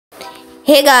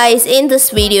Hey guys, in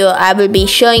this video I will be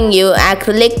showing you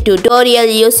acrylic tutorial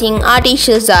using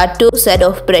Artyshils Art 2 set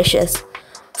of brushes.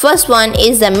 First one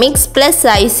is the mixed plus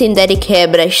size synthetic hair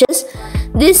brushes.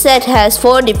 This set has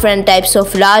 4 different types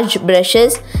of large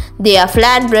brushes. They are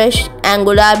flat brush,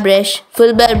 angular brush,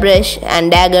 filbert brush and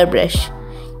dagger brush.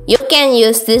 You can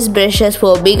use these brushes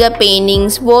for bigger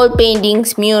paintings, wall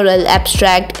paintings, mural,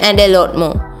 abstract and a lot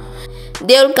more.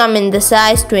 They will come in the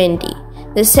size 20.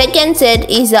 The second set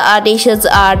is the Artyshils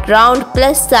Art round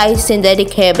plus size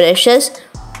synthetic hair brushes.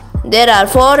 There are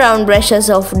 4 round brushes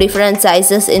of different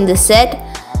sizes in the set.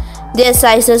 Their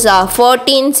sizes are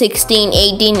 14, 16,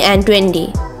 18 and 20.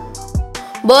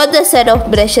 Both the set of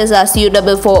brushes are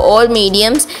suitable for all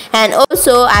mediums, and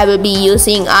also I will be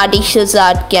using Artyshils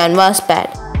Art canvas pad.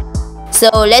 So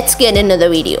let's get into the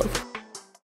video.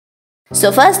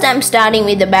 So first I'm starting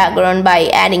with the background by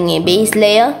adding a base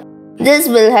layer. This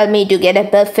will help me to get a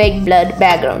perfect blurred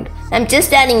background. I'm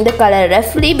just adding the color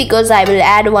roughly because I will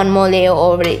add one more layer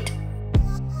over it.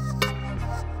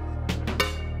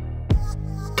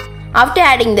 After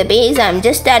adding the base, I'm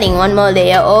just adding one more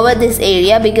layer over this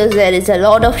area because there is a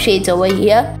lot of shades over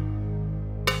here.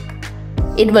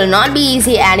 It will not be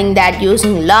easy adding that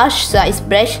using large size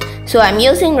brush, so I'm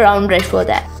using round brush for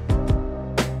that.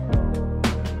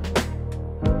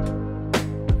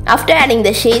 After adding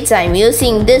the shades, I am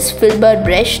using this filbert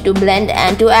brush to blend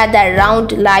and to add that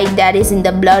round light that is in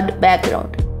the blurred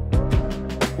background.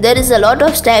 There is a lot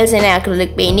of styles in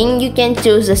acrylic painting. You can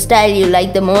choose the style you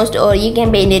like the most, or you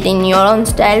can paint it in your own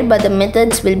style, but the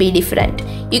methods will be different.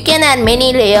 You can add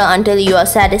many layers until you are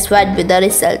satisfied with the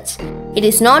results. It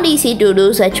is not easy to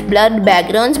do such blurred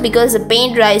backgrounds because the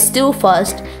paint dries too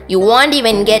fast. You won't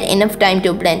even get enough time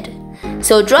to blend.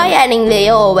 So try adding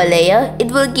layer over layer, it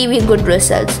will give you good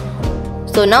results.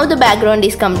 So now the background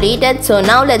is completed, so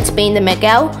now let's paint the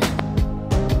Macaw.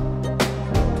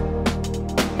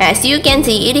 As you can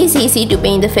see, it is easy to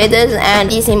paint the feathers,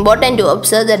 and it is important to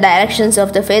observe the directions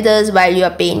of the feathers while you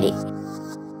are painting.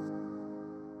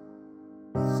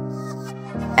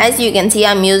 As you can see,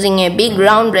 I am using a big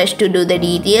round brush to do the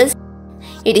details.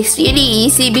 It is really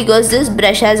easy because this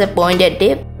brush has a pointed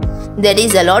tip. There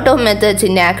is a lot of methods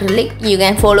in acrylic. You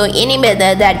can follow any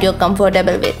method that you are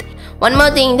comfortable with. One more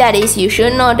thing, that is you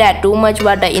should not add too much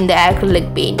water in the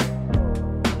acrylic paint.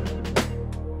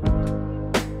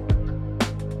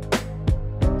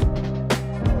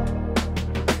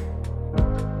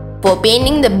 For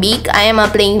painting the beak, I am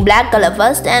applying black color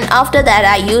first, and after that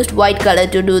I used white color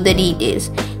to do the details.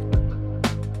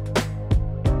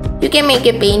 You can make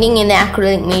a painting in the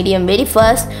acrylic medium very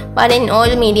fast, but in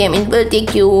oil medium it will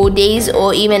take you days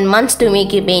or even months to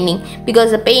make a painting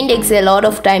because the paint takes a lot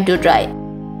of time to dry.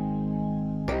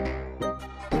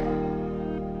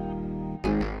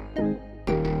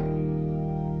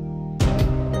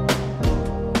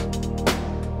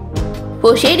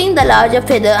 For shading the larger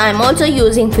feather, I am also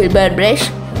using filbert brush.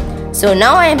 So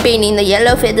now I am painting the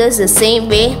yellow feathers the same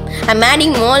way. I am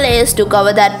adding more layers to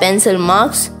cover that pencil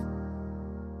marks.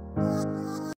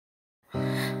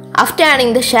 After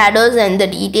adding the shadows and the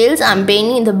details, I am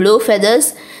painting the blue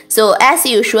feathers. So as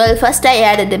usual, first I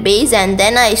added the base and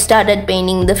then I started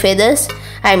painting the feathers.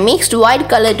 I mixed white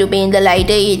color to paint the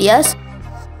lighter areas.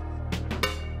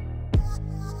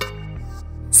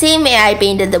 Same way I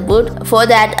painted the wood. For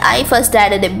that I first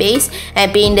added a base, I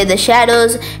painted the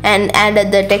shadows and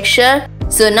added the texture.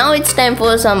 So now it's time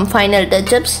for some final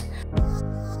touch-ups.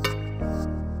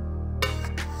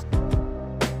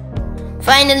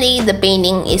 Finally, the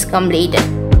painting is completed.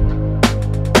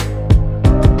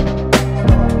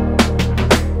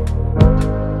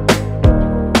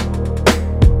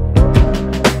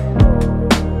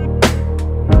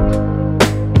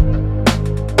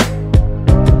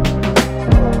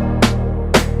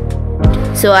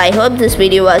 So I hope this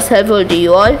video was helpful to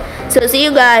you all. So see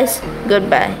you guys.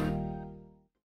 Goodbye.